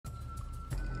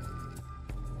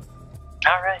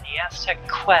Alright, he asked a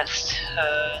quest.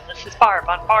 This is Barb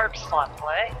on Barb's Slot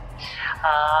Play.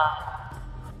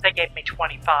 They gave me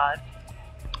 25.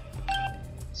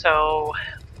 So,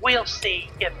 we'll see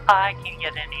if I can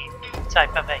get any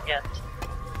type of a hit.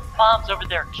 Mom's over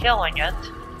there killing it.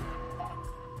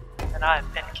 And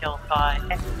I've been killed by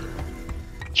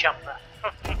Chumba.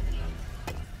 A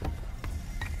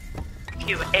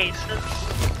few aces.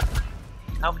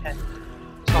 Okay.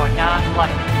 So I got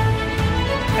lucky.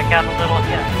 I got a little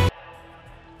hit.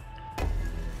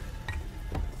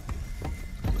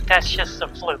 That's just a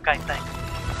fluke, I think.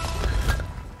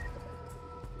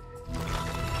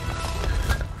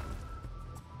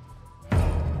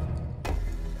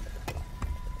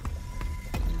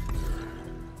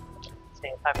 See,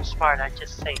 if I was smart, I'd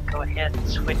just say go ahead and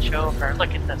switch over.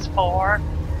 Look at this, 4.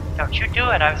 Don't you do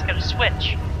it, I was gonna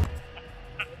switch.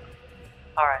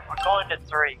 Alright, we're going to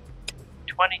 3.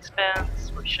 20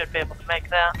 spins, we should be able to make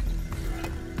that.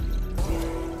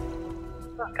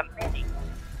 Look, a mini.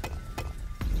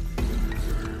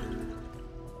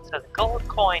 So the gold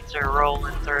coins are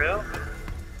rolling through.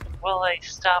 Will they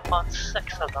stop on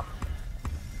 6 of them?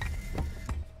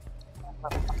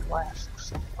 Let's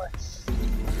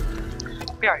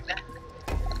be right back.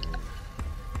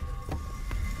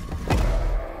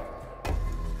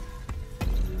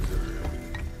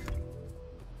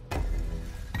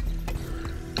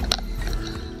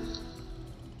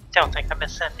 Don't think I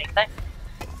missed anything.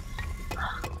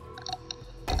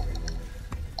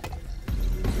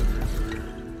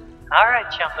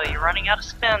 Alright, Chumbo, you're running out of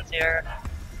spins here.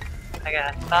 I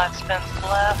got 5 spins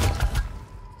left.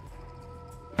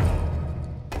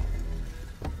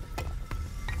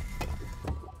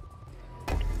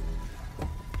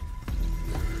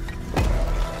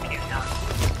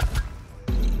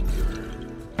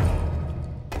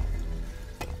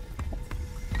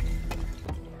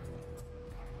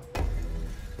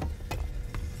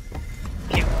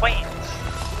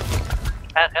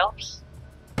 That helps.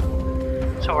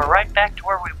 So we're right back to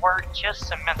where we were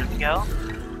just a minute ago.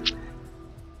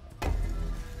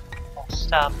 We'll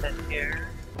stop it here.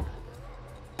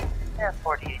 Yeah,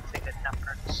 48's a good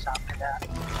number to stop it at.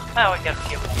 Now we got a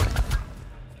few more.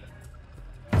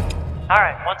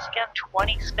 Alright, once again,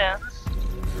 20 spins.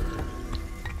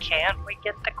 Can we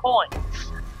get the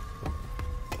coins?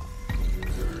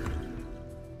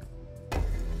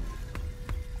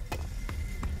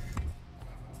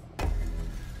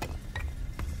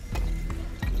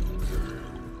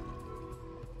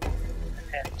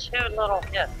 And 2 little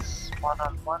hits, one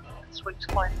on 1 sweeps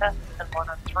coin test and 1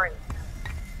 on 3.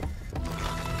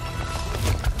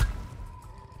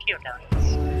 Few nuts.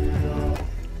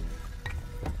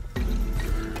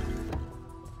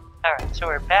 Alright, so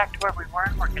we're back to where we were.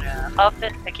 We're gonna up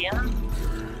it again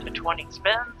to 20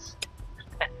 spins.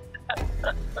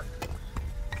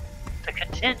 The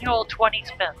continual 20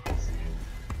 spins.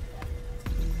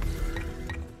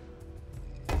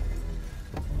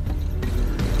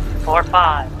 Four,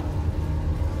 5.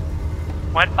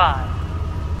 Went by.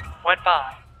 Went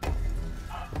by.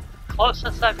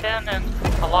 Closest I've been in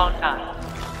a long time.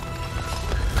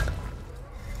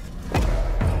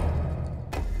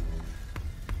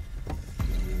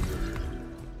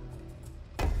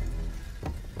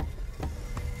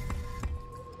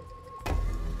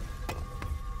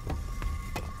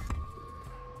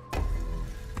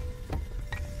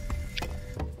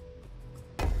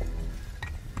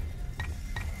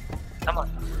 Come on,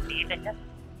 need a hit.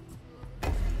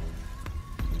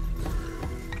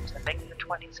 So make the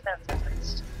 20 spins at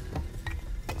least.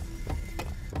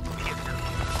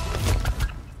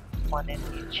 One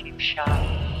Indian cheap shot.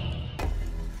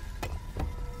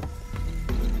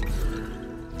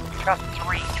 Drop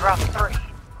 3, drop 3.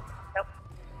 Nope.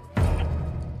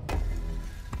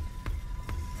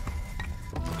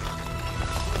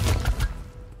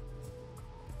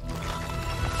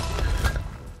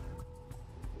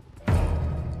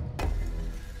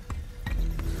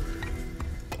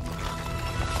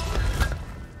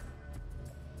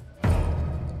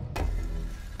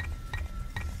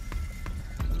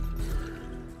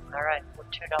 Alright, we're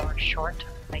 $2 short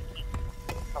of making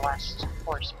the last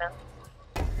 4 spins.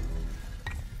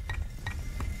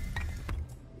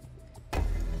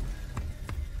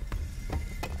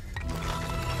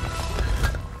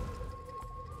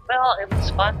 Well, it was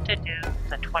fun to do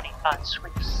the 25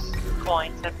 sweeps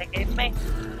coins that they gave me.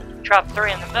 Dropped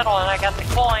 3 in the middle and I got the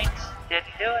coins. Didn't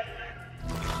do it.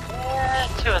 Yeah,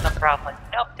 2 of them probably.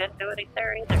 Nope, didn't do it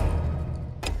there either.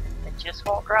 It just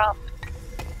won't drop.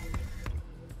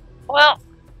 Well,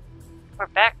 we're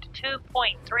back to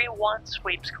 2.31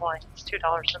 sweeps coins,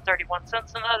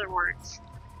 $2.31 in other words.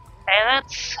 And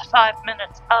that's 5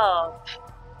 minutes of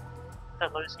the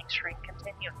losing streak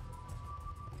continuing.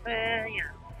 Well,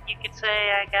 yeah, you could say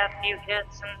I got a few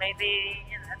hits and maybe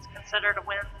that's considered a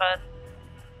win, but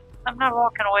I'm not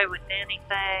walking away with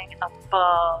anything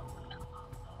above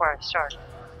where I started.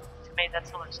 To me,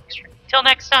 that's a losing streak. Till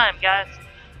next time, guys.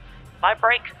 My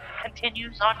break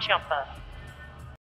continues on Chumba.